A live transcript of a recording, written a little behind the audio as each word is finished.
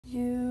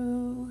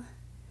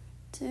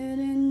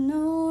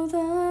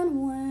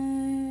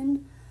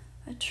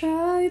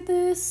tried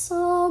this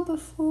all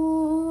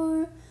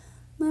before.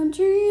 My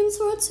dreams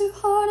were too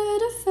hard to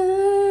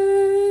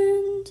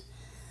defend,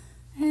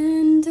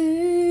 and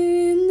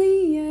in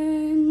the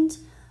end,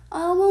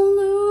 I won't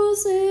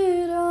lose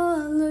it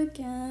all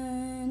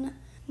again.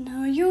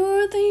 Now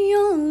you're the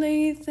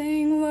only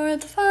thing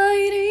worth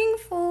fighting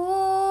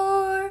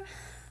for,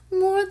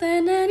 more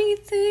than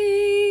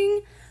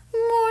anything,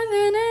 more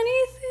than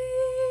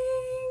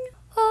anything.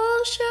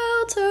 I'll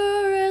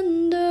shelter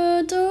and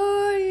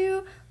adore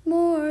you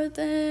more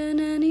than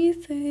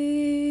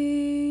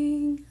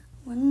anything.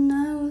 When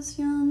I was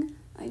young,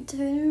 I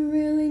didn't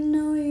really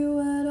know you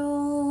at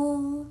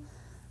all.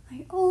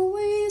 I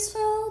always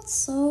felt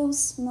so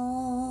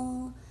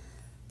small,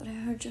 but I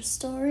heard your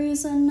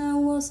stories and I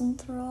was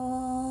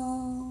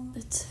enthralled.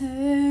 The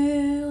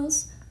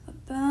tales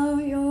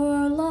about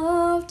your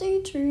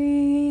lofty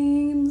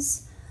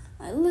dreams,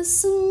 I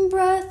listened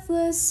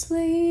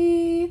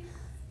breathlessly,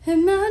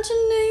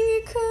 imagining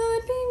it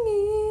could be me.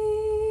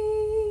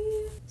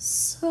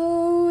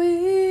 So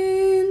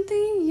in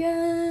the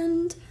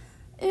end,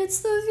 it's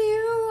the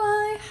view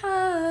I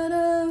had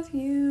of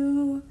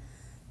you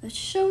that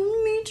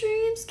showed me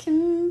dreams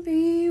can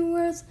be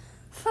worth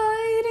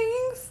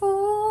fighting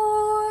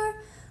for,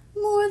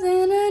 more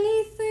than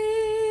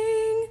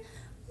anything,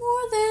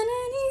 more than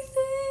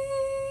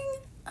anything.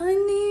 I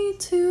need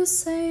to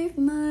save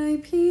my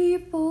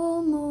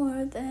people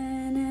more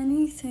than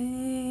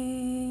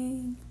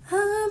anything.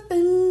 I've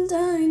been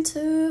dying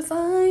to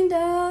find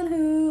out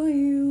who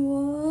you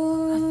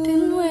are. I've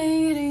been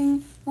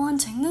waiting,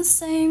 wanting the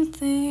same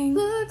thing.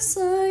 Looks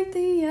like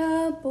the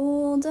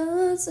apple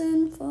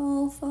doesn't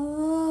fall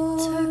far.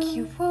 Took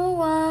you a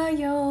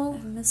while,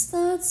 I miss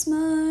that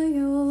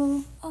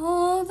smile.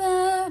 All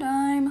that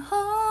I'm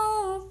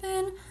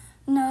hoping,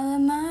 now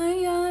that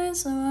my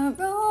eyes are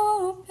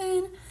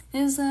open,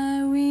 is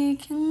that we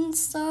can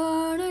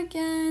start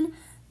again,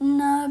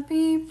 not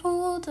be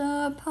pulled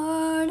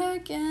apart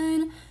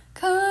again.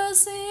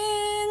 'Cause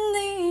in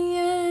the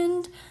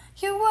end,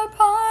 you are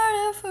part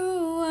of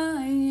who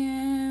I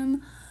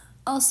am.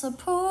 I'll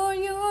support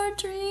your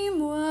dream,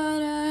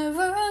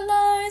 whatever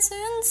lies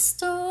in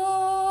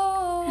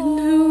store. And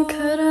who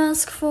could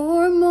ask for